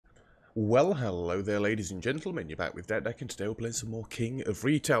Well, hello there, ladies and gentlemen. You're back with Deck, and today we're playing some more King of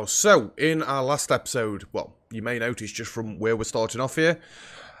Retail. So, in our last episode, well, you may notice just from where we're starting off here,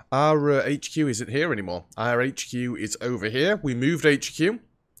 our HQ isn't here anymore. Our HQ is over here. We moved HQ.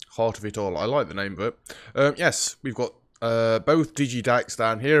 Heart of it all. I like the name of it. Yes, we've got both DigiDACs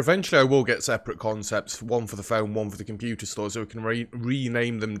down here. Eventually, I will get separate concepts. One for the phone, one for the computer store, so we can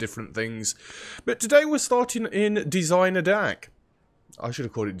rename them different things. But today we're starting in Designer DAC. I should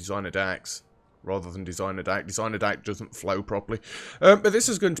have called it Designer DACs rather than Designer DAC. Designer DAC doesn't flow properly. But this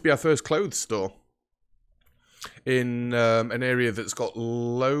is going to be our first clothes store in an area that's got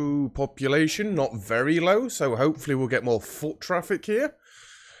low population, not very low, so hopefully we'll get more foot traffic here.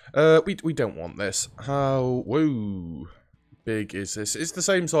 We don't want this. How big is this? It's the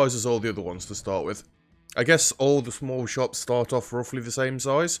same size as all the other ones to start with. I guess all the small shops start off roughly the same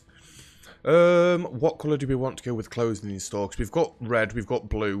size. What colour do we want to go with clothes in these stores? We've got red, we've got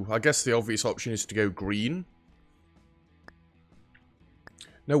blue. I guess the obvious option is to go green.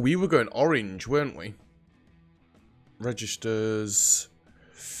 No, we were going orange, weren't we? Registers.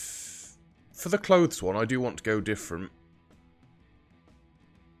 For the clothes one, I do want to go different.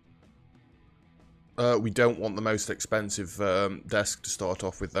 We don't want the most expensive desk to start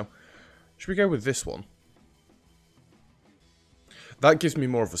off with, though. Should we go with this one? That gives me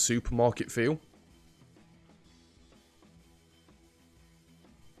more of a supermarket feel.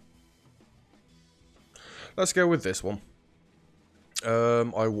 Let's go with this one.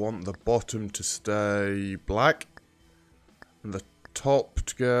 I want the bottom to stay black. And the top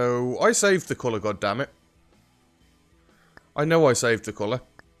to go... I saved the colour, goddammit. I know I saved the colour.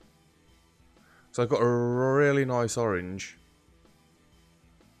 So I've got a really nice orange.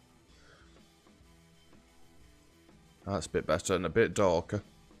 That's a bit better and a bit darker.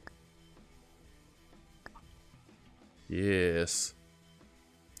 Yes.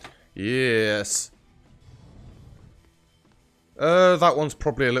 Yes. That one's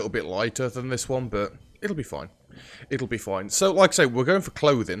probably a little bit lighter than this one, but it'll be fine. It'll be fine. So, like I say, we're going for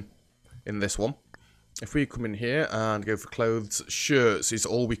clothing in this one. If we come in here and go for clothes, shirts is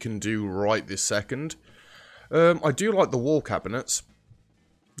all we can do right this second. I do like the wall cabinets.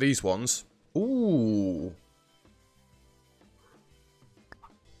 These ones. Ooh.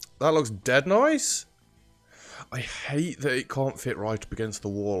 That looks dead nice. I hate that it can't fit right up against the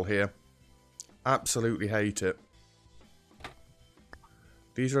wall here. Absolutely hate it.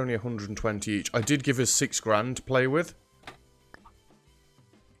 These are only 120 each. I did give us 6 grand to play with.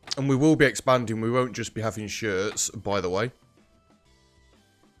 And we will be expanding. We won't just be having shirts, by the way.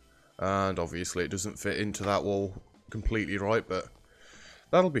 And obviously it doesn't fit into that wall completely right, but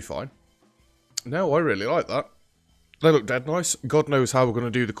that'll be fine. No, I really like that. They look dead nice. God knows how we're going to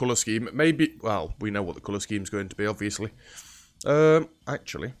do the colour scheme. Maybe, well, we know what the colour scheme's going to be, obviously.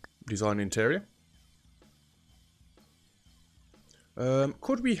 Actually, design interior.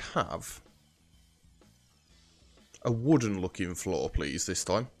 Could we have a wooden looking floor, please, this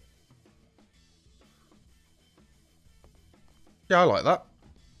time? Yeah, I like that.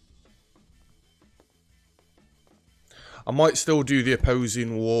 I might still do the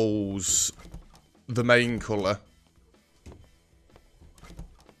opposing walls, the main colour.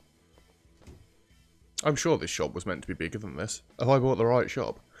 I'm sure this shop was meant to be bigger than this. Have I bought the right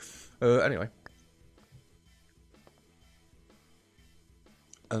shop? Anyway.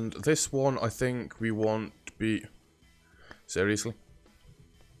 And this one, I think we want to be... Seriously?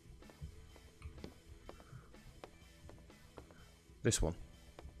 This one.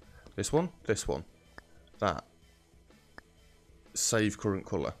 This one. This one. That. Save current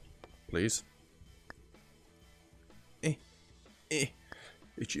colour. Please.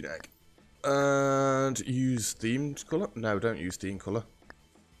 Itchy neck. And use themed colour? No, don't use theme colour.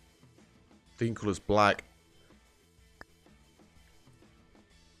 Theme colour's black.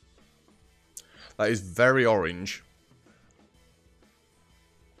 That is very orange.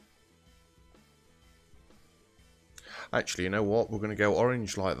 Actually, you know what? We're going to go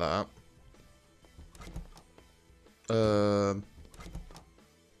orange like that. And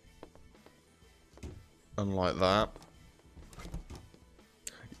like that.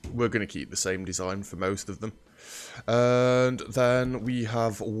 We're going to keep the same design for most of them. And then we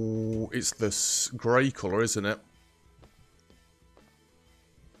have... Ooh, it's this grey colour, isn't it?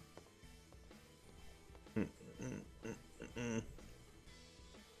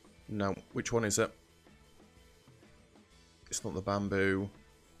 No, which one is it? It's not the bamboo.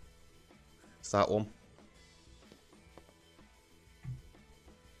 It's that one.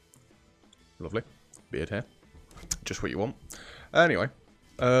 Lovely. Beard hair. Just what you want. Anyway.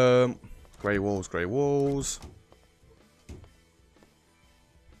 Grey walls, grey walls.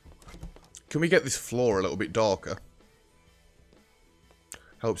 Can we get this floor a little bit darker?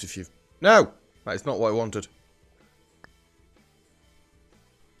 Helps if you've... No! That is not what I wanted.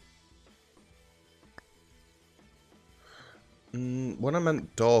 When I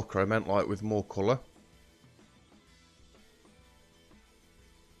meant darker, I meant like with more colour.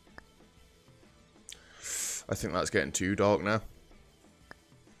 I think that's getting too dark now.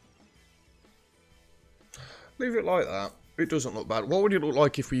 Leave it like that. It doesn't look bad. What would it look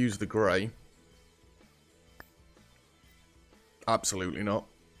like if we use the grey? Absolutely not.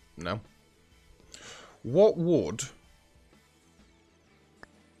 No. What would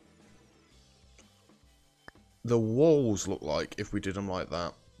the walls look like if we did them like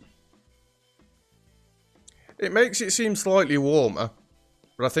that? It makes it seem slightly warmer,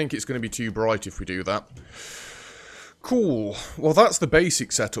 but I think it's going to be too bright if we do that. Cool. Well, that's the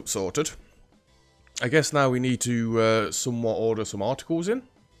basic setup sorted. I guess now we need to somewhat order some articles in.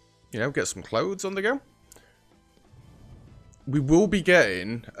 You know, get some clothes on the go. We will be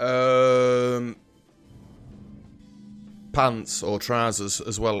getting pants or trousers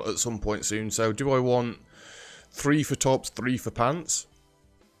as well at some point soon. So do I want 3 for tops, 3 for pants?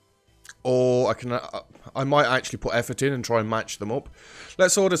 Or I might actually put effort in and try and match them up.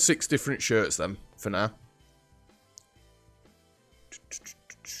 Let's order 6 different shirts then, for now.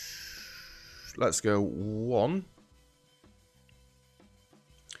 Let's go 1.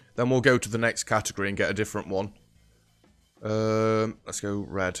 Then we'll go to the next category and get a different one. Let's go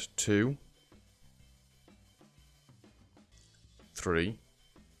red 2. 3.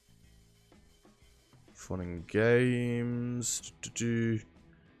 Fun and games.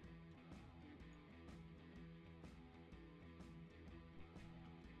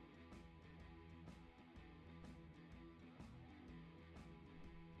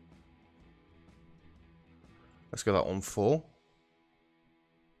 Let's go that one 4.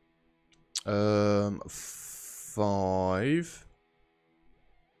 5.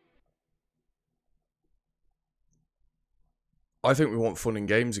 I think we want fun and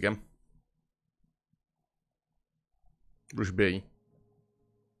games again. Rush B.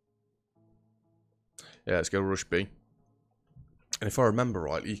 Yeah, let's go Rush B. And if I remember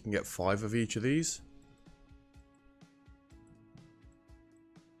rightly, you can get 5 of each of these.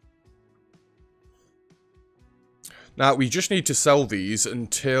 Now, we just need to sell these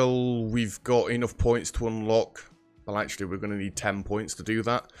until we've got enough points to unlock... Well, actually, we're going to need 10 points to do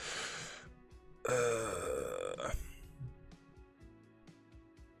that.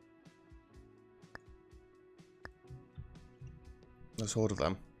 Let's order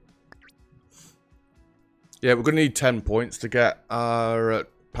them. Yeah, we're going to need 10 points to get our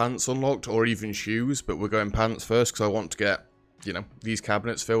pants unlocked, or even shoes, but we're going pants first because I want to get, you know, these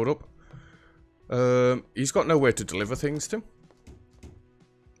cabinets filled up. He's got nowhere to deliver things to.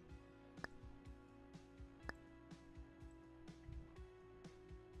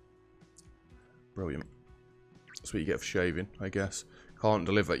 Brilliant. That's what you get for shaving, I guess. Can't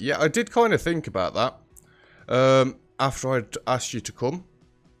deliver. Yeah, I did kind of think about that. After I'd asked you to come.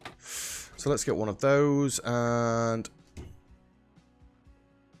 So let's get one of those and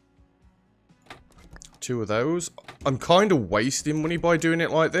 2 of those. I'm kind of wasting money by doing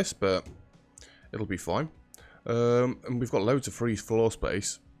it like this, but it'll be fine. And we've got loads of free floor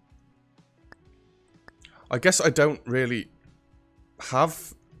space. I guess I don't really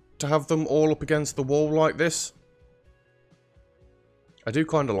have to have them all up against the wall like this. I do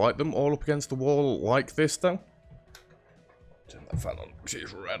kind of like them all up against the wall like this, though. Turn that fan on.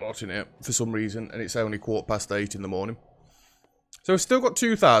 It's red hot in here for some reason, and it's only 8:15 in the morning. So we've still got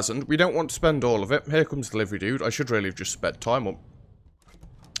 2,000. We don't want to spend all of it. Here comes delivery dude. I should really have just sped time up.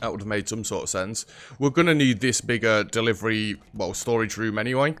 That would have made some sort of sense. We're going to need this bigger delivery, well, storage room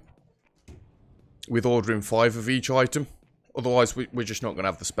anyway. With ordering 5 of each item. Otherwise, we're just not going to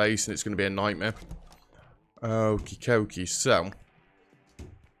have the space, and it's going to be a nightmare. Okie dokie. So,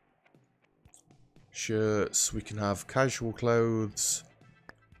 shirts. We can have casual clothes.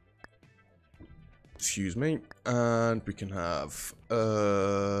 Excuse me. And we can have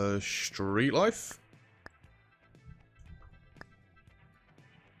street life.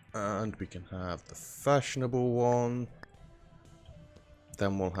 And we can have the fashionable one.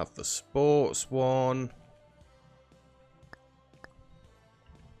 Then we'll have the sports one.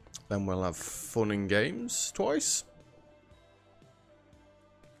 Then we'll have fun and games twice.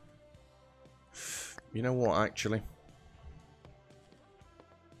 You know what, actually?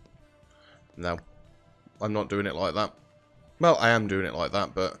 No. I'm not doing it like that. Well, I am doing it like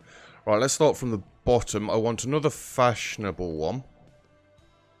that, but... Right, let's start from the bottom. I want another fashionable one.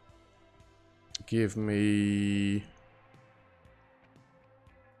 Give me...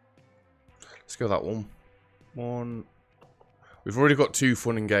 Let's go that one. One. We've already got 2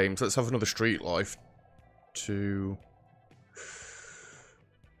 fun and games. Let's have another street life. 2.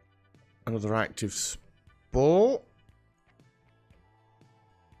 Another active sport.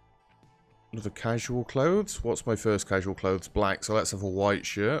 Another casual clothes. What's my first casual clothes? Black. So let's have a white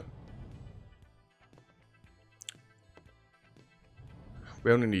shirt.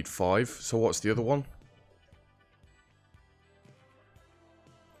 We only need 5. So what's the other one?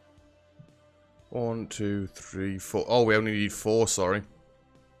 1, 2, 3, 4. Oh, we only need 4, sorry.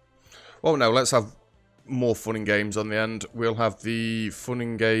 Well, no, let's have more fun and games on the end. We'll have the fun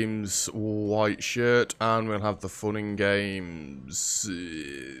and games white shirt, and we'll have the fun and games...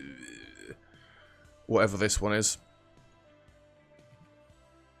 whatever this one is.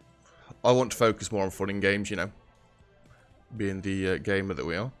 I want to focus more on fun and games, you know. Being the gamer that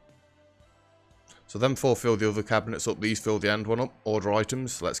we are. So them 4 fill the other cabinets up. These fill the end one up. Order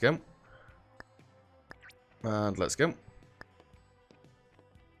items. Let's go. And let's go.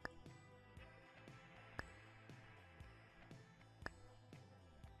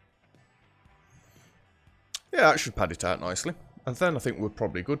 Yeah, that should pad it out nicely. And then I think we're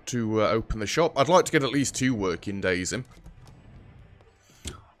probably good to open the shop. I'd like to get at least 2 working days in.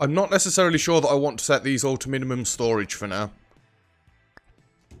 I'm not necessarily sure that I want to set these all to minimum storage for now.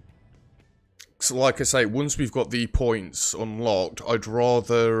 So like I say, once we've got the points unlocked, I'd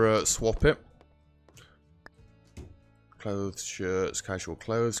rather swap it. Clothes, shirts, casual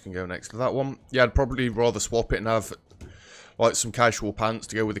clothes can go next to that one. Yeah, I'd probably rather swap it and have like some casual pants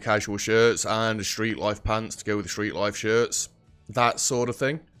to go with the casual shirts and a street life pants to go with the street life shirts. That sort of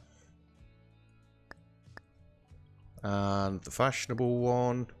thing. And the fashionable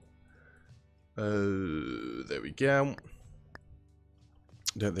one. There we go.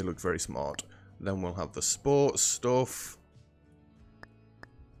 Don't they look very smart? Then we'll have the sports stuff.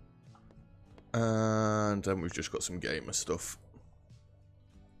 And then we've just got some gamer stuff.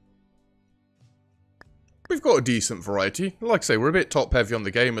 We've got a decent variety. Like I say, we're a bit top heavy on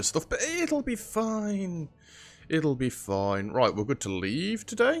the gamer stuff, but it'll be fine. It'll be fine. Right, we're good to leave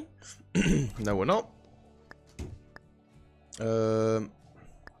today. No, we're not.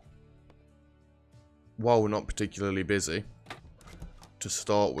 While we're not particularly busy, to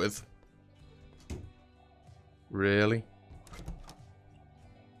start with. Really?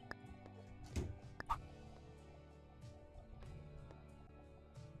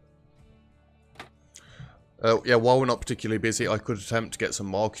 Yeah, while we're not particularly busy, I could attempt to get some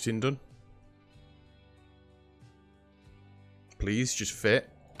marketing done. Please, just fit.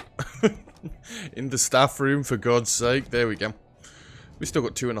 In the staff room, for God's sake. There we go. We've still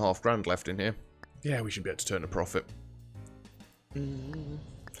got 2.5 grand left in here. Yeah, we should be able to turn a profit.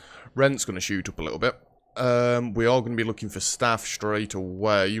 Rent's going to shoot up a little bit. We are going to be looking for staff straight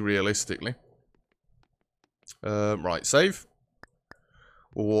away, realistically. Right, save.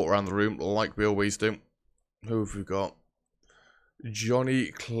 We'll walk around the room like we always do. Who have we got? Johnny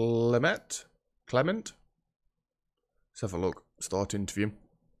Clement? Clement? Let's have a look. Start interview.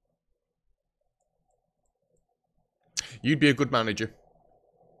 You'd be a good manager.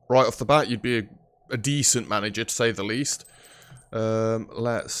 Right off the bat, you'd be a decent manager, to say the least.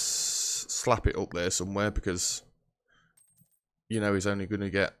 Let's slap it up there somewhere, because, you know, he's only going to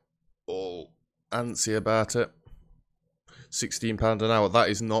get all antsy about it. £16 an hour, that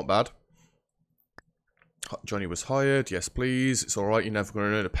is not bad. Johnny was hired, yes please. It's alright, you're never going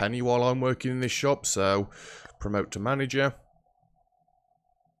to earn a penny while I'm working in this shop, so promote to manager.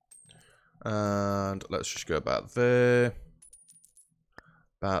 And let's just go about there.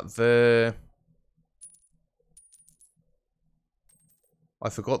 About there. I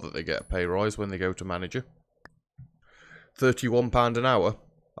forgot that they get a pay rise when they go to manager. £31 an hour.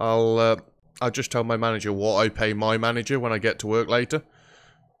 I'll just tell my manager what I pay my manager when I get to work later.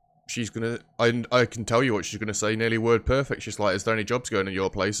 She's gonna... I can tell you what she's gonna say, nearly word perfect. She's like, is there any jobs going in your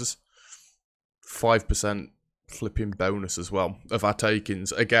places? 5% flipping bonus as well of our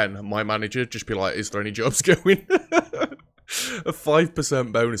takings. Again, my manager just be like, is there any jobs going? A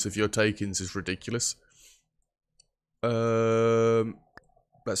 5% bonus of your takings is ridiculous.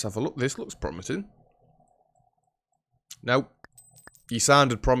 Let's have a look. This looks promising. Nope. You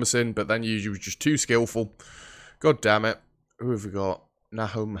sounded promising, but then you were just too skillful. God damn it. Who have we got?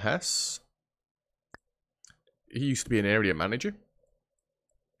 Nahum Hess. He used to be an area manager.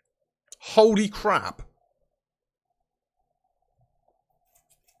 Holy crap.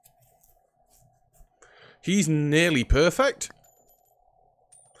 He's nearly perfect.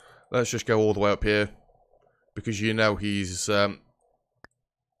 Let's just go all the way up here. Because you know he's gonna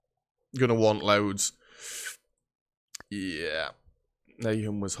want loads. Yeah.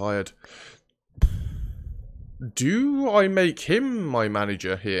 Nahum was hired. Do I make him my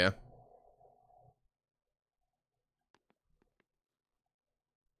manager here?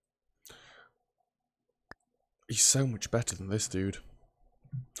 He's so much better than this dude.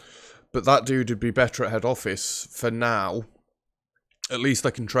 But that dude would be better at head office for now. At least I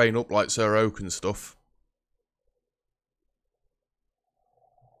can train up like Sir Oak and stuff.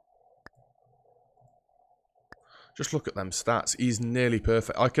 Just look at them stats. He's nearly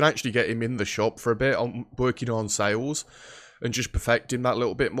perfect. I can actually get him in the shop for a bit. I'm working on sales and just perfect him that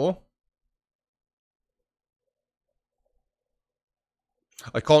little bit more.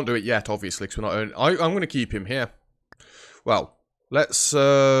 I can't do it yet, obviously, because we're not earning. I'm going to keep him here. Well, let's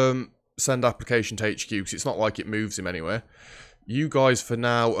send application to HQ, because it's not like it moves him anywhere. You guys, for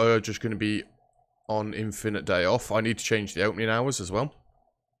now, are just going to be on infinite day off. I need to change the opening hours as well.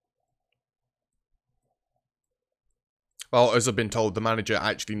 Well, as I've been told, the manager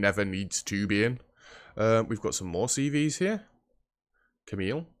actually never needs to be in. We've got some more CVs here.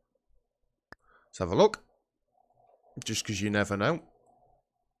 Camille. Let's have a look. Just because you never know.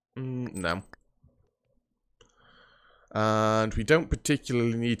 No. And we don't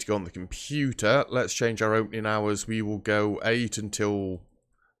particularly need to go on the computer. Let's change our opening hours. We will go 8 until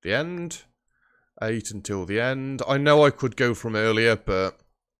the end. 8 until the end. I know I could go from earlier, but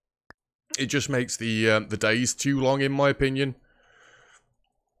it just makes the days too long, in my opinion.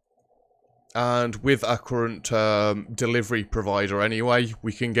 And with our current delivery provider anyway,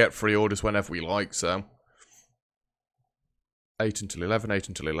 we can get free orders whenever we like, so 8 until 11, 8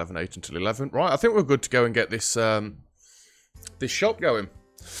 until 11, 8 until 11. Right, I think we're good to go and get this this shop going.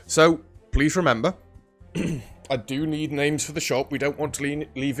 So, please remember, I do need names for the shop. We don't want to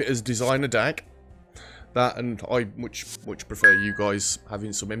leave it as Designer DAC. That, and I much prefer you guys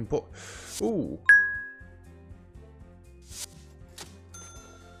having some input. Ooh.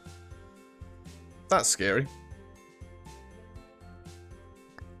 That's scary.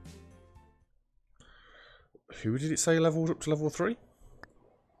 Who did it say leveled up to level 3?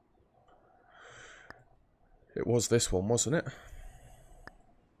 It was this one, wasn't it?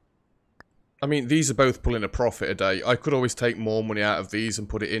 I mean, these are both pulling a profit a day. I could always take more money out of these and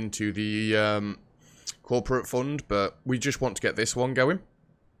put it into the corporate fund, but we just want to get this one going.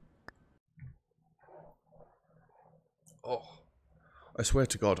 Oh, I swear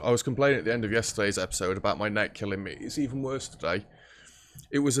to God, I was complaining at the end of yesterday's episode about my neck killing me. It's even worse today.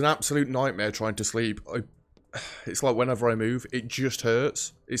 It was an absolute nightmare trying to sleep. It's like whenever I move, it just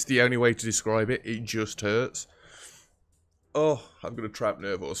hurts. It's the only way to describe it. It just hurts. Oh, I've got a trapped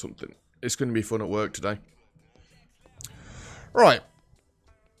nerve or something. It's going to be fun at work today. Right.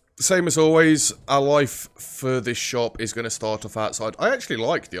 Same as always, our life for this shop is going to start off outside. I actually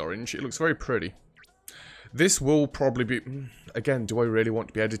like the orange. It looks very pretty. This will probably be... Again, do I really want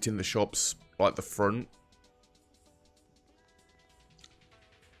to be editing the shops like the front?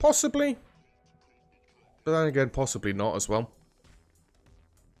 Possibly. But then again, possibly not as well.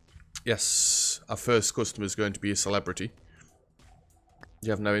 Yes, our first customer is going to be a celebrity. You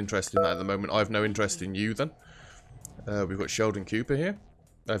have no interest in that at the moment. I have no interest in you then. We've got Sheldon Cooper here.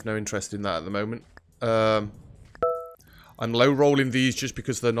 I have no interest in that at the moment. I'm low rolling these just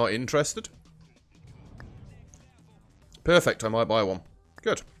because they're not interested. Perfect, I might buy one.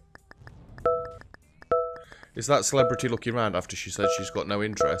 Good. Is that celebrity looking around after she said she's got no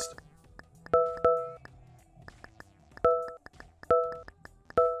interest?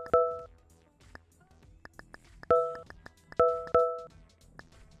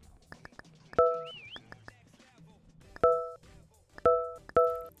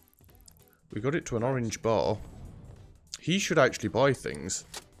 We got it to an orange bar. He should actually buy things.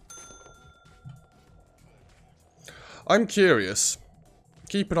 I'm curious.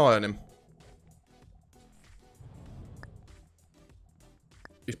 Keep an eye on him.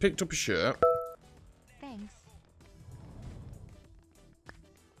 He's picked up a shirt. Thanks.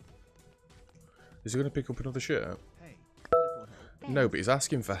 Is he going to pick up another shirt? Hey, No, but he's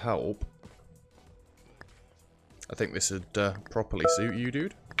asking for help. I think this would properly suit you,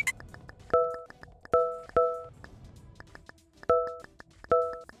 dude.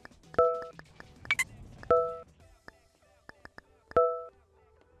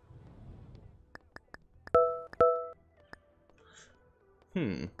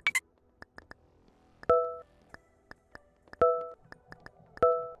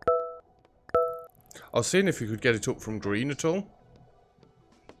 I was seeing if you could get it up from green at all.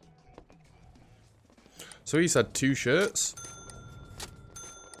 So he's had 2 shirts.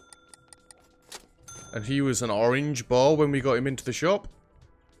 And he was an orange bar when we got him into the shop.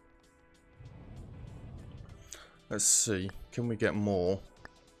 Let's see. Can we get more?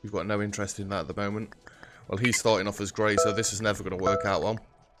 We've got no interest in that at the moment. Well, he's starting off as grey, so this is never going to work out well.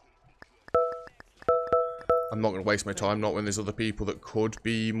 I'm not going to waste my time, not when there's other people that could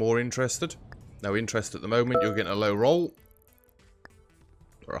be more interested. No interest at the moment. You're getting a low roll.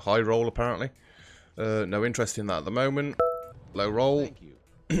 Or a high roll, apparently. No interest in that at the moment. Low roll. Thank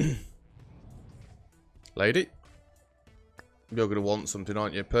you. Lady. You're going to want something,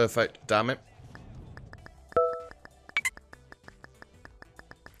 aren't you? Perfect. Damn it.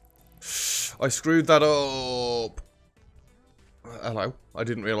 I screwed that up. Hello. I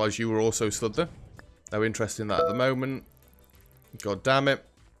didn't realise you were also stood there. No interest in that at the moment. God damn it.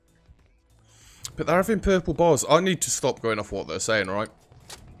 But they're having purple bars. I need to stop going off what they're saying, right?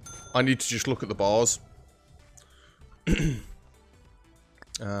 I need to just look at the bars.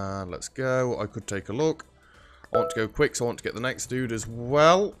 Let's go. I could take a look. I want to go quick, so I want to get the next dude as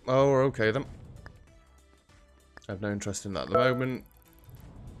well. Oh, okay then. I have no interest in that at the moment.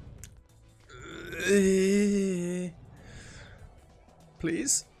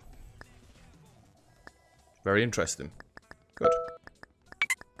 Please? Very interesting. Good.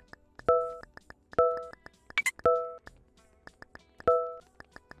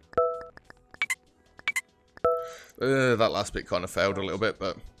 That last bit kind of failed a little bit,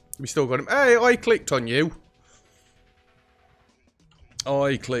 but we still got him. Hey, I clicked on you.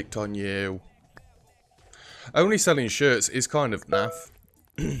 I clicked on you. Only selling shirts is kind of naff.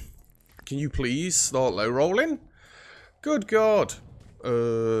 Can you please start low rolling? Good God.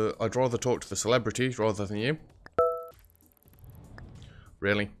 I'd rather talk to the celebrity rather than you.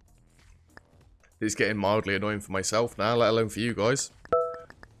 Really? It's getting mildly annoying for myself now, let alone for you guys.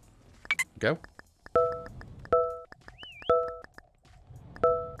 Go.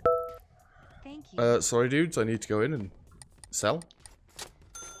 Thank you. Sorry dudes, I need to go in and sell.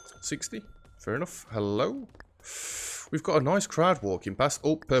 60. Fair enough. Hello. We've got a nice crowd walking past.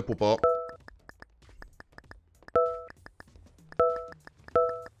 Oh, purple bar.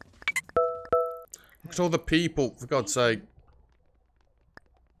 Look at all the people, for God's sake.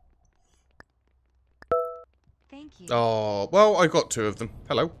 Thank you. Oh, well, I got 2 of them.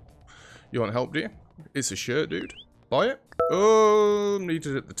 Hello. You want help, do you? It's a shirt, dude. Buy it. Oh,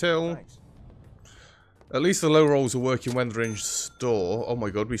 needed at the till. Thanks. At least the low rolls are working when they're in store. Oh my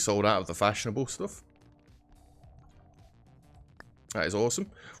God, we sold out of the fashionable stuff. That is awesome.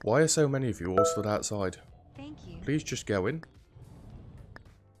 Why are so many of you all stood outside? Thank you. Please just go in.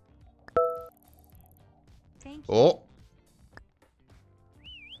 Thank you. Oh.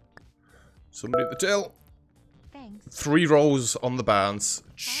 Somebody at the till. Thanks. 3 rolls on the bounce.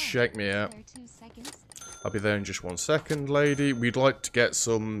 Check me out. Another 2 seconds. I'll be there in just 1 second, lady. We'd like to get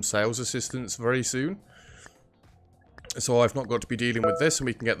some sales assistants very soon. So I've not got to be dealing with this and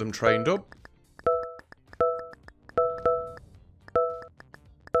we can get them trained up.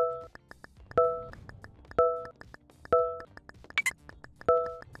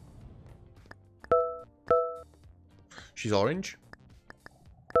 She's orange.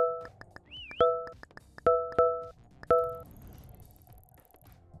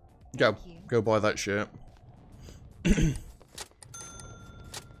 Go. Thank you. Go buy that shirt.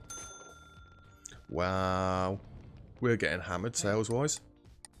 Wow. We're getting hammered sales-wise.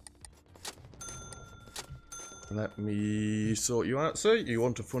 Let me sort you out, sir. You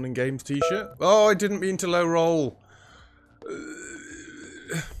want a fun and games t-shirt? Oh, I didn't mean to low roll.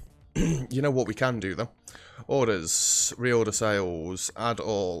 You know what we can do, though? Orders. Reorder sales. Add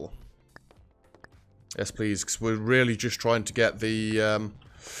all. Yes, please, because we're really just trying to get the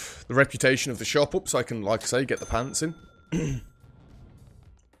reputation of the shop up so I can, like I say, get the pants in.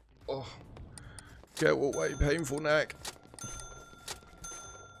 Oh. Go away, painful neck.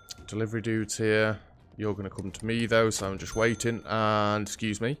 Delivery dude's here. You're going to come to me, though, so I'm just waiting. And,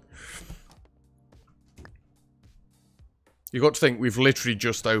 excuse me. You got to think, we've literally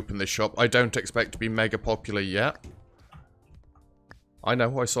just opened this shop. I don't expect to be mega popular yet. I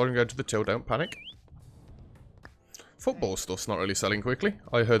know, I saw him go to the till, don't panic. Football stuff's not really selling quickly.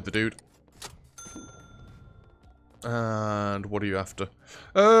 I heard the dude. And what are you after?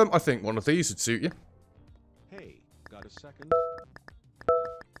 I think one of these would suit you. Hey, got a second?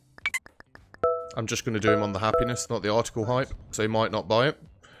 I'm just going to do him on the happiness, not the article hype, so he might not buy it.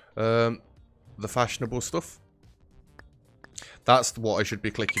 The fashionable stuff. That's what I should be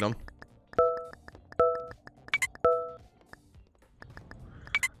clicking on.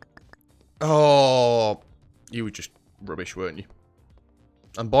 Oh, you were just rubbish, weren't you?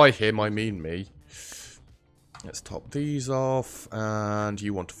 And by him, I mean me. Let's top these off. And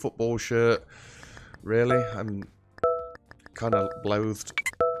you want a football shirt. Really? I'm kind of loathed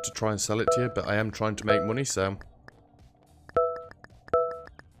to try and sell it to you, but I am trying to make money, so...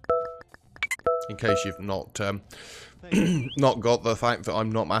 In case you've not not got the fact that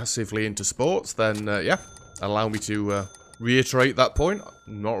I'm not massively into sports, then yeah, allow me to reiterate that point.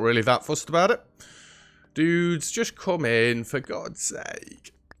 I'm not really that fussed about it. Dudes, just come in, for God's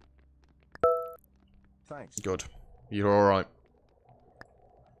sake. Thanks. Good. You're alright.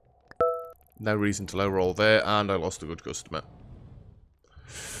 No reason to low roll there, and I lost a good customer.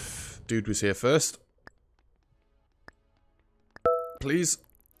 Dude was here first. Please.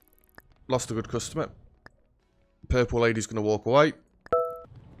 Lost a good customer. Purple lady's going to walk away.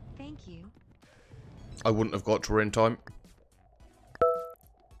 Thank you. I wouldn't have got to her in time.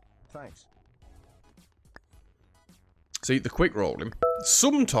 Thanks. See, the quick rolling.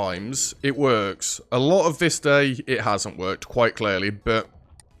 Sometimes it works. A lot of this day, it hasn't worked, quite clearly, but...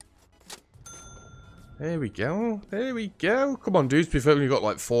 There we go. There we go. Come on, dudes. We've only got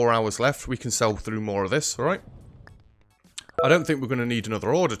like 4 hours left. We can sell through more of this, alright? I don't think we're going to need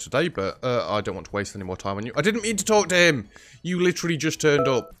another order today, but I don't want to waste any more time on you. I didn't mean to talk to him. You literally just turned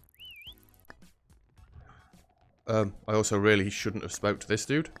up. I also really shouldn't have spoke to this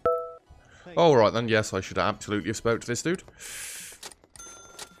dude. Alright then, yes, I should absolutely have spoke to this dude.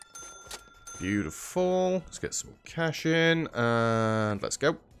 Beautiful. Let's get some cash in, and let's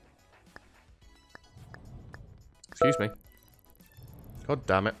go. Excuse me. God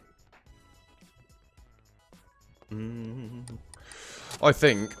damn it. I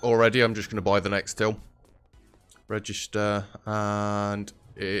think already I'm just going to buy the next till. Register, and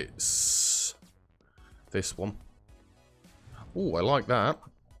it's this one. Oh, I like that.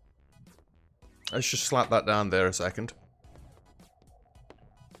 Let's just slap that down there a second.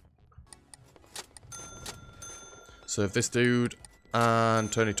 Serve this dude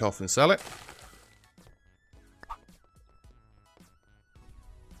and turn it off and sell it.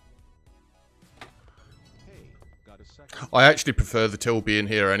 I actually prefer the till being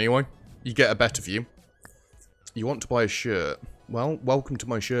here anyway. You get a better view. You want to buy a shirt? Well, welcome to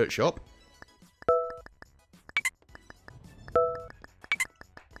my shirt shop.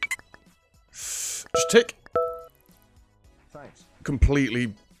 Just tick. Thanks.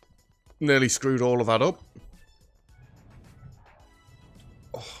 Completely, nearly screwed all of that up.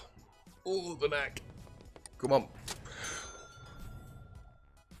 Oh, the neck. Come on.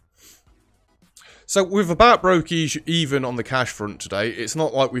 So we've about broke even on the cash front today. It's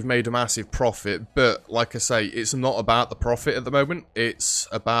not like we've made a massive profit, but like I say, it's not about the profit at the moment. It's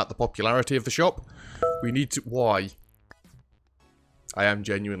about the popularity of the shop. We need to... Why? I am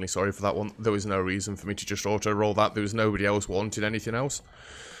genuinely sorry for that one. There was no reason for me to just auto-roll that. There was nobody else wanting anything else.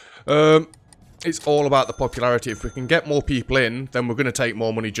 It's all about the popularity. If we can get more people in, then we're going to take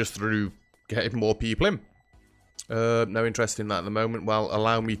more money just through getting more people in. No interest in that at the moment. Well,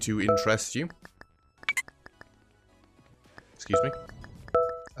 allow me to interest you. Excuse me.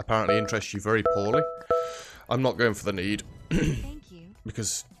 Apparently interest you very poorly. I'm not going for the need. Thank you.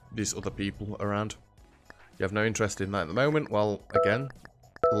 Because there's other people around. You have no interest in that at the moment. Well, again,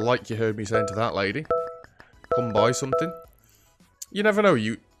 like you heard me saying to that lady, come buy something. You never know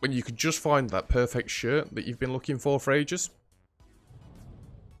when you could just find that perfect shirt that you've been looking for ages.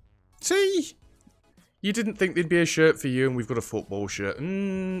 See? You didn't think there'd be a shirt for you, and we've got a football shirt.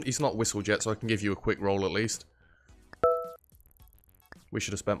 He's not whistled yet, so I can give you a quick roll at least. We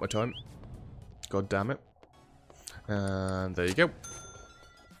should have spent my time. God damn it. And there you go.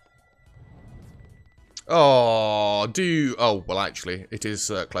 Oh, oh, well, actually, it is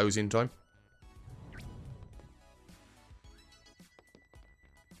closing time.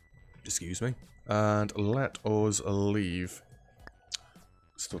 Excuse me. And let us leave.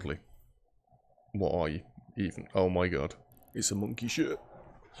 Studley. What are you? Even. Oh my god. It's a monkey shirt.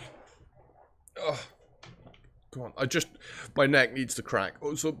 Oh. Come on. My neck needs to crack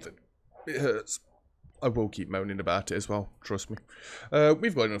or something. It hurts. I will keep moaning about it as well. Trust me.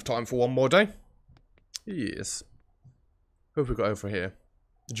 We've got enough time for one more day. Yes. Who have we got over here?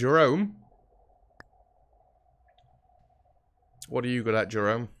 Jerome? What are you good at,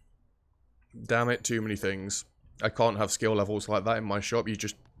 Jerome? Damn it, too many things. I can't have skill levels like that in my shop. You're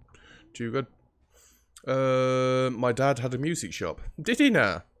just too good. My dad had a music shop. Did he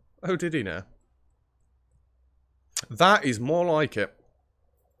now? Oh, did he now? That is more like it.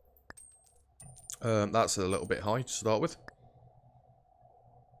 That's a little bit high to start with.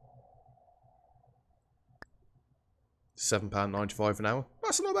 £7.95 an hour.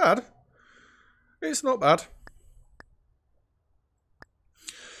 That's not bad. It's not bad.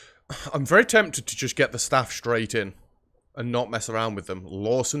 I'm very tempted to just get the staff straight in and not mess around with them.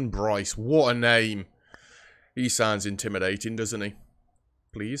 Lawson Bryce. What a name. He sounds intimidating, doesn't he?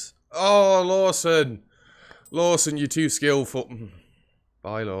 Please. Oh, Lawson. Lawson, you're too skillful.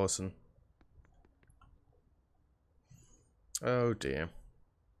 Bye, Lawson. Oh dear.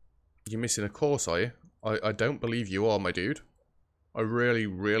 You're missing a course, are you? I don't believe you are, my dude. I really,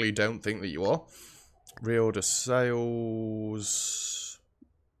 really don't think that you are. Reorder sales.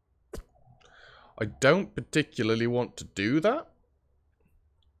 I don't particularly want to do that.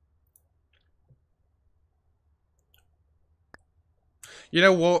 You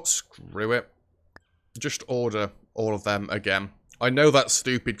know what? Screw it. Just order all of them again. I know that's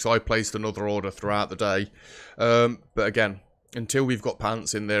stupid because I placed another order throughout the day. But again, until we've got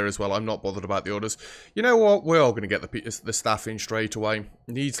pants in there as well, I'm not bothered about the orders. You know what? We're all going to get the staff in straight away.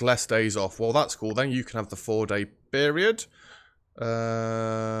 Needs less days off. Well, that's cool. Then you can have the 4-day period.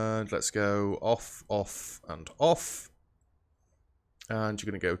 Let's go off, off, and off. And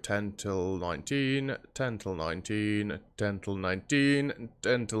you're going to go 10 till 19, 10 till 19, 10 till 19,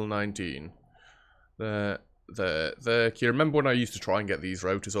 10 till 19. There. Can you remember when I used to try and get these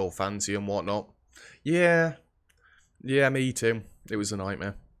rotors all fancy and whatnot? Yeah. Yeah, me too. It was a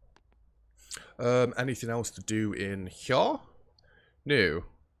nightmare. Anything else to do in here? No.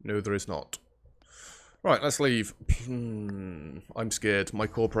 No, there is not. Right, let's leave. I'm scared. My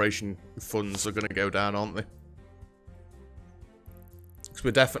corporation funds are going to go down, aren't they? Because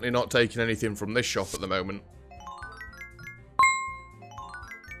we're definitely not taking anything from this shop at the moment.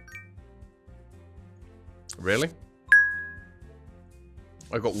 Really?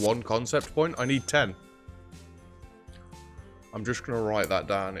 I got 1 concept point. I need 10. I'm just going to write that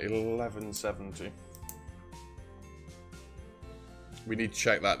down. 1170. We need to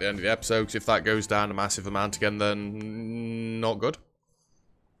check that at the end of the episode, because if that goes down a massive amount again, then not good.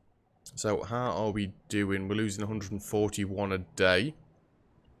 So, how are we doing? We're losing 141 a day.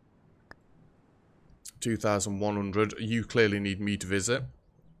 2,100. You clearly need me to visit.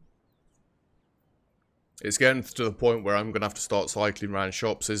 It's getting to the point where I'm going to have to start cycling around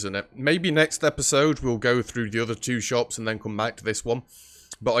shops, isn't it? Maybe next episode we'll go through the other 2 shops and then come back to this one.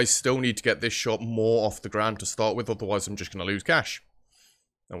 But I still need to get this shop more off the ground to start with, otherwise I'm just going to lose cash.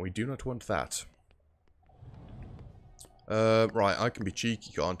 And we do not want that. Right, I can be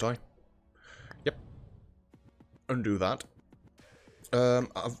cheeky, can't I? Yep. Undo that.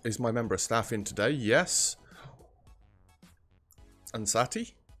 Is my member of staff in today? Yes. And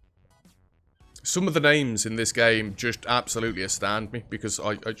Sati? Some of the names in this game just absolutely astound me because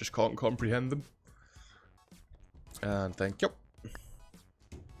I just can't comprehend them. And thank you.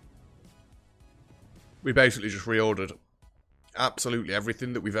 We basically just reordered absolutely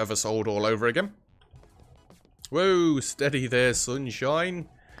everything that we've ever sold all over again. Whoa, steady there, sunshine.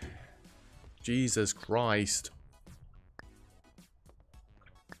 Jesus Christ.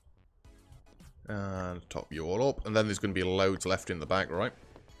 And top you all up. And then there's going to be loads left in the back, right?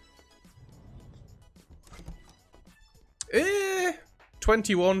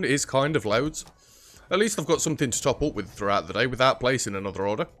 21 is kind of loads. At least I've got something to top up with throughout the day without placing another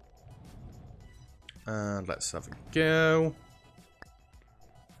order. And let's have a go.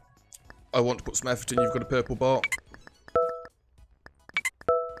 I want to put some effort in. You've got a purple bar.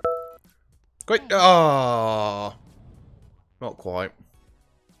 Great. Ah, not quite.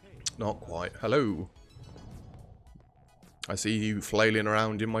 Not quite. Hello. I see you flailing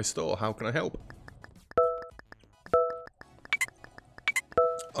around in my store. How can I help?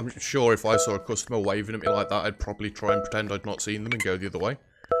 I'm sure if I saw a customer waving at me like that, I'd probably try and pretend I'd not seen them and go the other way.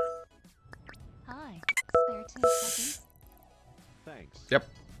 Hi. Spare 2 seconds? Thanks. Yep.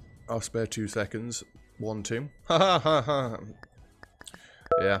 I'll spare 2 seconds. 1, 2. Ha ha ha ha.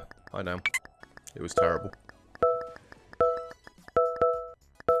 Yeah, I know. It was terrible.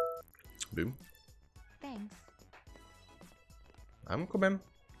 Boom. Thanks. I'm coming.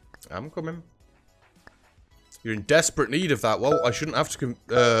 I'm coming. You're in desperate need of that. Well, I shouldn't have to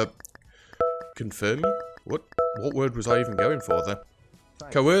confirm you. What word was I even going for there?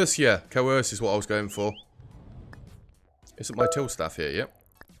 Thanks. Coerce, yeah. Coerce is what I was going for. Isn't my till staff here yet?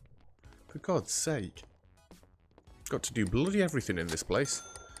 For God's sake. Got to do bloody everything in this place.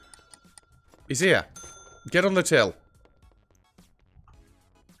 He's here. Get on the till.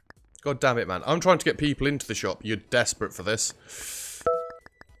 God damn it, man. I'm trying to get people into the shop. You're desperate for this.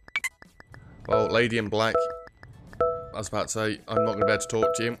 Well, lady in black. I was about to say, I'm not going to be able to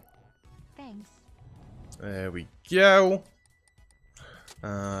talk to you. Thanks. There we go.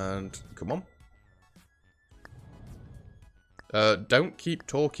 And, come on. Don't keep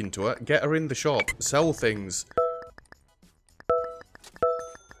talking to her. Get her in the shop. Sell things.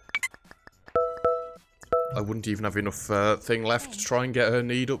 I wouldn't even have enough thing left to try and get her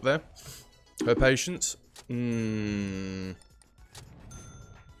need up there. Her patience. We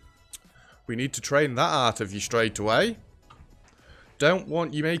need to train that out of you straight away. Don't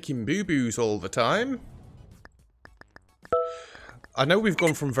want you making boo-boos all the time. I know we've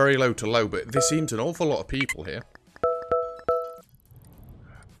gone from very low to low, but there seems an awful lot of people here.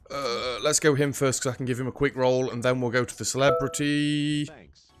 Let's go him first, because I can give him a quick roll, and then we'll go to the celebrity.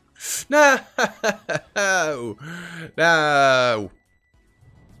 Thanks. No! No!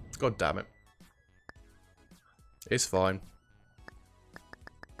 God damn it. It's fine.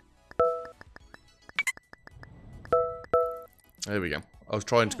 There we go. I was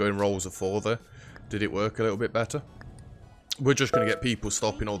trying to go in rolls of 4 there. Did it work a little bit better? We're just going to get people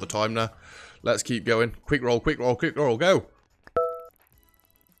stopping all the time now. Let's keep going. Quick roll, quick roll, quick roll, go!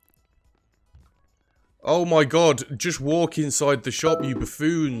 Oh my god, just walk inside the shop, you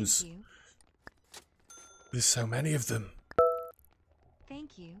buffoons. Thank you. There's so many of them.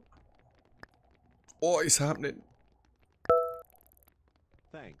 Thank you. What is happening?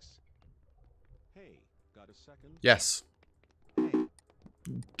 Thanks. Hey, got a second? Yes. Hey.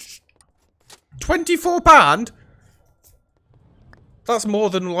 £24? That's more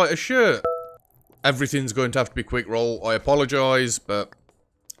than like a shirt. Everything's going to have to be quick roll. I apologise, but...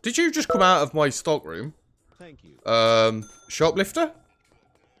 Did you just come out of my stock room? Thank you. Shoplifter?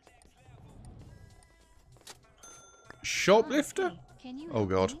 Shoplifter? Hey, can you Oh help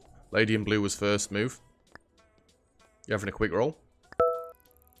god. me? Lady in blue was first move. You having a quick roll?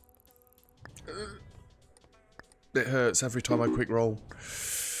 It hurts every time I quick roll.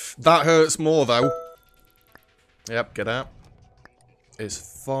 That hurts more though. Yep, get out.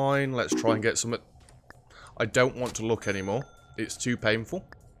 It's fine. Let's try and get some... I don't want to look anymore. It's too painful.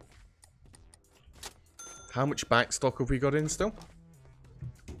 How much back stock have we got in still?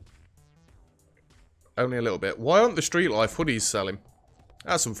 Only a little bit. Why aren't the Street Life hoodies selling?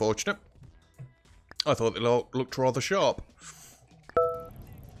 That's unfortunate. I thought they looked rather sharp.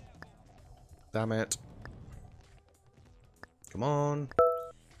 Damn it. Come on.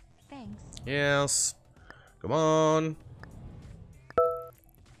 Thanks. Yes. Come on.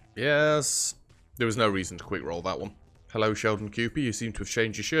 Yes. There was no reason to quick roll that one. Hello, Sheldon Cooper. You seem to have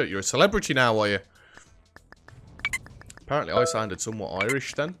changed your shirt. You're a celebrity now, are you? Apparently, I sounded somewhat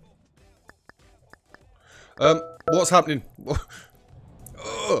Irish then. What's happening?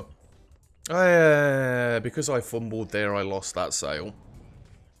 Because I fumbled there, I lost that sale.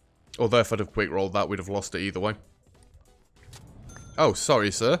 Although if I'd have quick rolled that, we'd have lost it either way. Oh,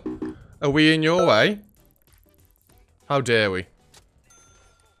 sorry, sir. Are we in your way? How dare we?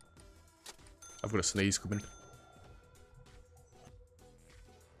 I've got a sneeze coming.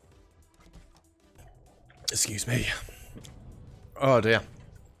 Excuse me. Oh dear.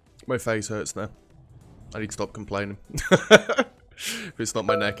 My face hurts now. I need to stop complaining. If it's not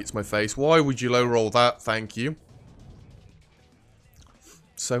my neck, it's my face. Why would you low roll that? Thank you.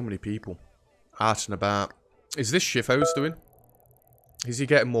 So many people. Out and about. Is this Shiffo's doing? Is he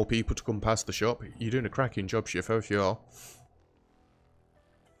getting more people to come past the shop? You're doing a cracking job, Shiffo, if you are.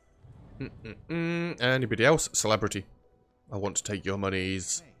 Anybody else? Celebrity. I want to take your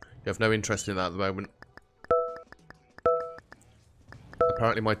monies. You have no interest in that at the moment.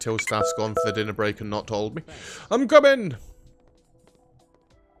 Apparently my till staff's gone for the dinner break and not told me. I'm coming!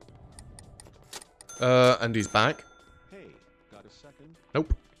 And he's back. Hey, got a second?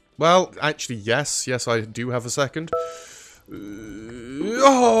 Nope. Well, actually, yes. Yes, I do have a second.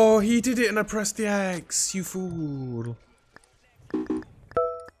 Oh, he did it and I pressed the X. You fool.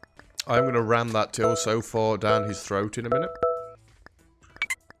 I'm going to ram that till so far down his throat in a minute.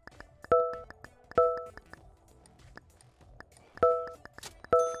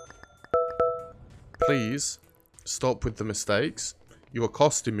 Please, stop with the mistakes. You are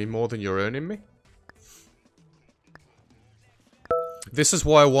costing me more than you're earning me. This is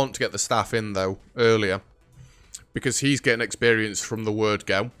why I want to get the staff in, though, earlier. Because he's getting experience from the word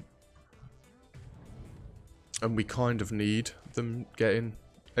go. And we kind of need them getting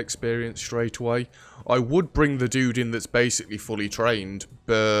experience straight away. I would bring the dude in that's basically fully trained,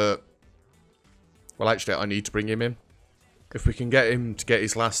 but... Well, actually, I need to bring him in. If we can get him to get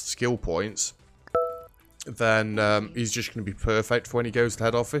his last skill points, then he's just going to be perfect for when he goes to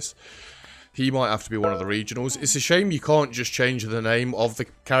head office. He might have to be one of the regionals. It's a shame you can't just change the name of the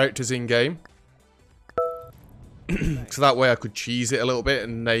characters in-game. So that way I could cheese it a little bit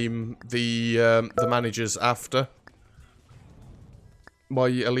and name the managers after my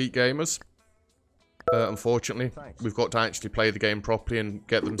elite gamers. Unfortunately, we've got to actually play the game properly and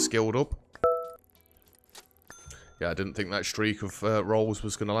get them skilled up. Yeah, I didn't think that streak of rolls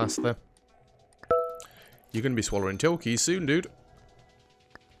was going to last there. You're going to be swallowing tilkies soon, dude.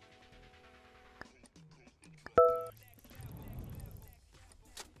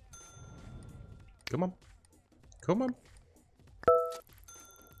 Come on. Come on.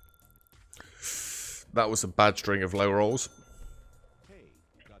 That was a bad string of low rolls.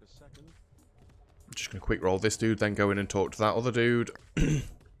 Just going to quick roll this dude, then go in and talk to that other dude.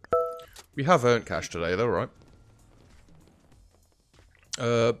 We have earned cash today, though, right?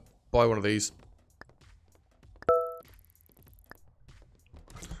 Buy one of these.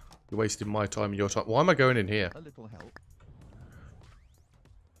 You're wasting my time and your time. Why am I going in here? A little help.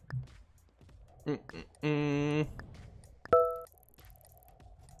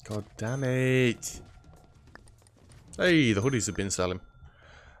 God damn it. Hey, the hoodies have been selling.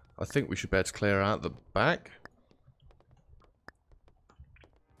 I think we should be able to clear out the back.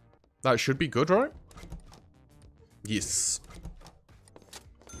 That should be good, right? Yes.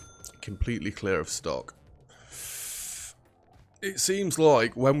 Completely clear of stock. It seems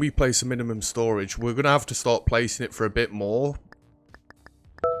like when we place a minimum storage, we're going to have to start placing it for a bit more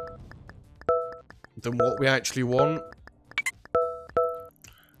than what we actually want.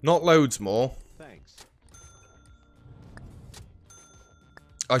 Not loads more. Thanks.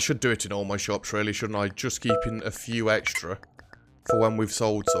 I should do it in all my shops, really, shouldn't I? Just keeping a few extra for when we've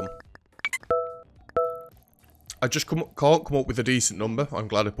sold some. I just can't come up with a decent number. I'm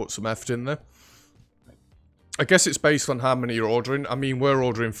glad I put some effort in there. I guess it's based on how many you're ordering. I mean, we're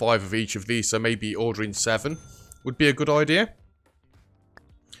ordering 5 of each of these, so maybe ordering 7 would be a good idea.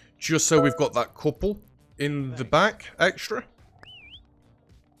 Just so we've got that couple in the back extra.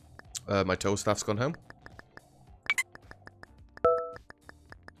 My tow staff's gone home.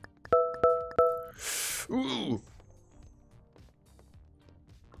 Ooh.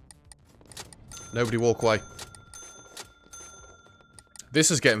 Nobody walk away. This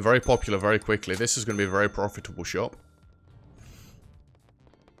is getting very popular very quickly. This is going to be a very profitable shop.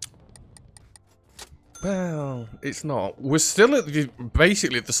 Well, it's not. We're still at the,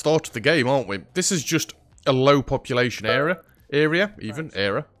 basically at the start of the game, aren't we? This is just a low population area.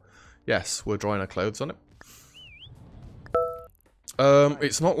 Yes, we're drying our clothes on it.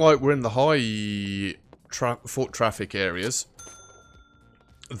 It's not like we're in the high foot traffic areas.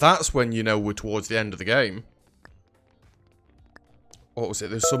 That's when you know we're towards the end of the game. What was it?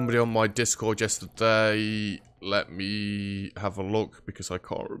 There's somebody on my Discord yesterday. Let me have a look because I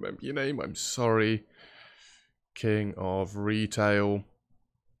can't remember your name. I'm sorry. King of Retail.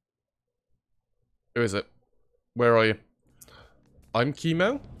 Who is it? Where are you? I'm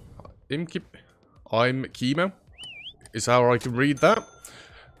Chemo? I'm Chemo? Is how I can read that.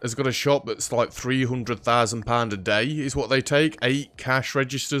 Has got a shop that's like £300,000 a day is what they take. 8 cash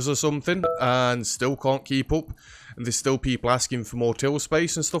registers or something. And still can't keep up. And there's still people asking for more till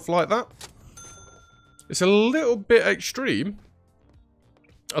space and stuff like that. It's a little bit extreme.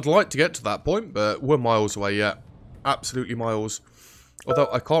 I'd like to get to that point, but we're miles away yet. Absolutely miles. Although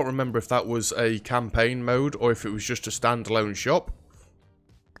I can't remember if that was a campaign mode or if it was just a standalone shop.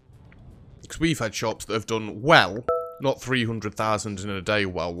 Because we've had shops that have done well. Not 300,000 in a day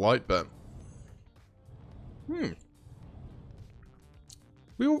well, like, but...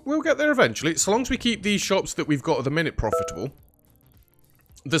 We'll get there eventually. So long as we keep these shops that we've got at the minute profitable.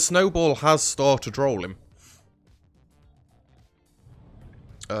 The snowball has started rolling.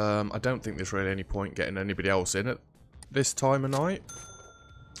 I don't think there's really any point getting anybody else in at this time of night.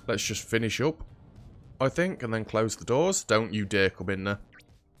 Let's just finish up, I think, and then close the doors. Don't you dare come in there.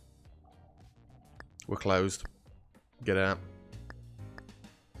 We're closed. Get out.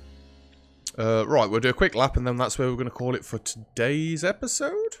 Right, we'll do a quick lap and then that's where we're going to call it for today's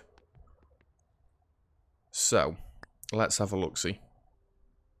episode. So, let's have a look-see.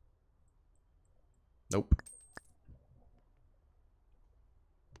 Nope.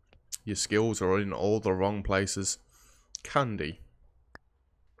 Your skills are in all the wrong places. Candy.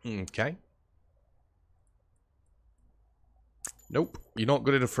 Okay. Nope. You're not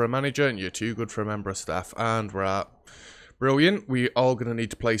good enough for a manager and you're too good for a member of staff. And we're at... Brilliant. We are going to need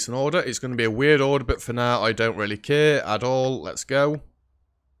to place an order. It's going to be a weird order, but for now, I don't really care at all. Let's go.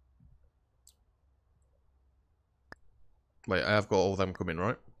 Wait, I have got all of them coming,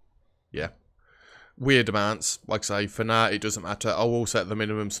 right? Yeah. Weird amounts. Like I say, for now, it doesn't matter. I will set the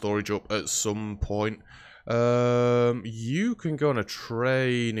minimum storage up at some point. You can go on a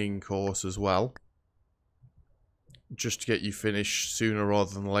training course as well. Just to get you finished sooner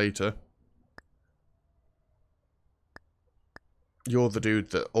rather than later. You're the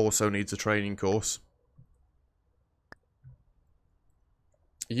dude that also needs a training course.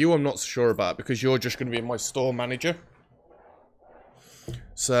 You I'm not so sure about because you're just going to be my store manager.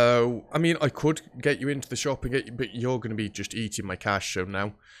 So, I mean, I could get you into the shop and get you, but you're going to be just eating my cash, so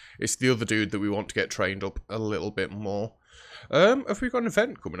now it's the other dude that we want to get trained up a little bit more. Have we got an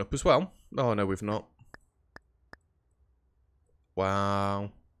event coming up as well? Oh, no, we've not.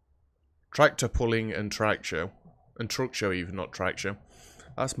 Wow. Tractor pulling and track show. And truck show even, not track show.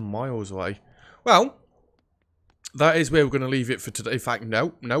 That's miles away. Well, that is where we're going to leave it for today. In fact,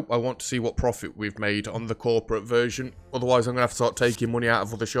 no, I want to see what profit we've made on the corporate version. Otherwise, I'm going to have to start taking money out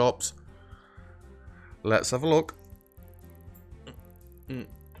of other shops. Let's have a look. Come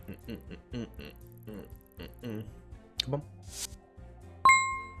on.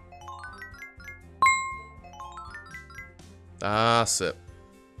 That's it.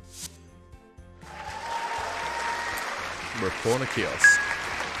 We're a corner kiosk.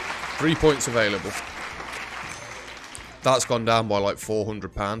 3 points available. That's gone down by like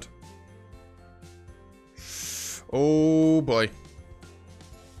 £400. Oh boy.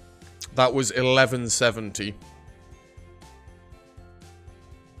 That was 1170.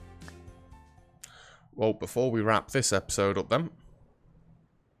 Well, before we wrap this episode up then,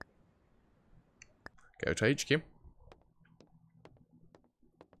 go to HQ.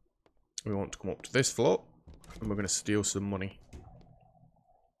 We want to come up to this floor, and we're going to steal some money.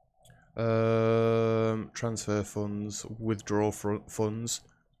 Transfer funds, withdraw funds.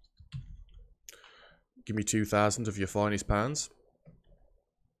 Give me 2,000 of your finest pounds.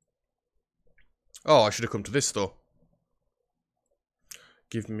 Oh, I should have come to this store.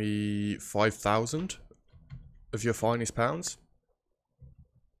 Give me 5,000 of your finest pounds.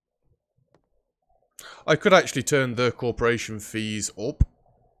 I could actually turn the corporation fees up.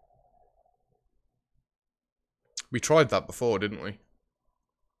 We tried that before, didn't we?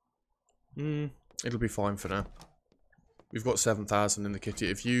 It'll be fine for now. We've got 7,000 in the kitty.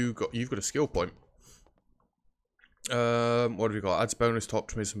 If you've got a skill point. What have we got? Adds bonus to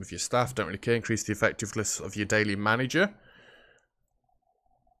optimism of your staff. Don't really care. Increase the effectiveness of your daily manager.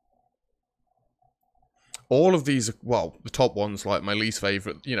 All of these are, well, the top one's like my least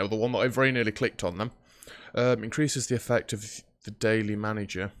favourite. You know, the one that I very nearly clicked on them. Increases the effect of the daily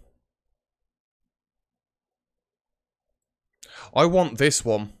manager. I want this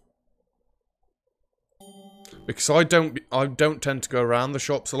one. Because I don't tend to go around the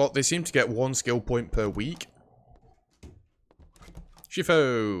shops a lot. They seem to get 1 skill point per week.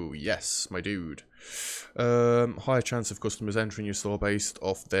 Shifo, yes, my dude. Higher chance of customers entering your store based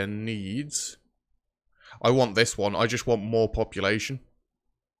off their needs. I want this one. I just want more population.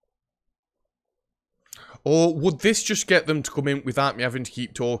 Or would this just get them to come in without me having to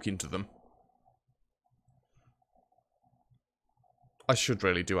keep talking to them? I should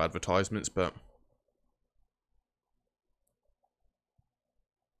really do advertisements, but...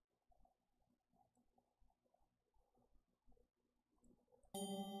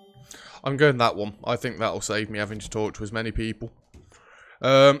 I'm going that one. I think that'll save me having to talk to as many people.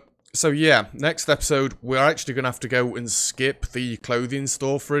 So yeah, next episode, we're actually going to have to go and skip the clothing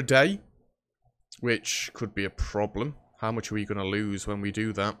store for a day. Which could be a problem. How much are we going to lose when we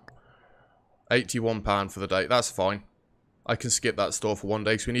do that? £81 for the day. That's fine. I can skip that store for one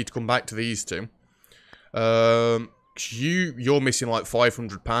day, because we need to come back to these two. You're missing like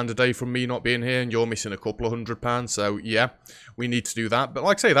 £500 a day from me not being here, and you're missing a couple of £100, so yeah, we need to do that. But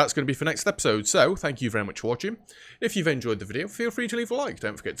like I say, that's going to be for next episode, so thank you very much for watching. If you've enjoyed the video, feel free to leave a like.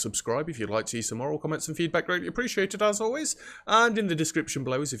 Don't forget to subscribe if you'd like to see some more. Comments and feedback greatly appreciated as always. And in the description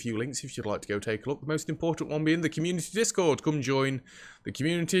below is a few links if you'd like to go take a look. The most important one being the community Discord. Come join the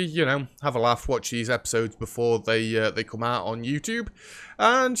community, you know, have a laugh, watch these episodes before they come out on YouTube,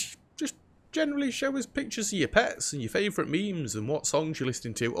 and generally show us pictures of your pets and your favourite memes and what songs you're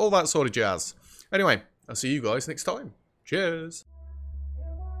listening to, all that sort of jazz. Anyway, I'll see you guys next time. Cheers!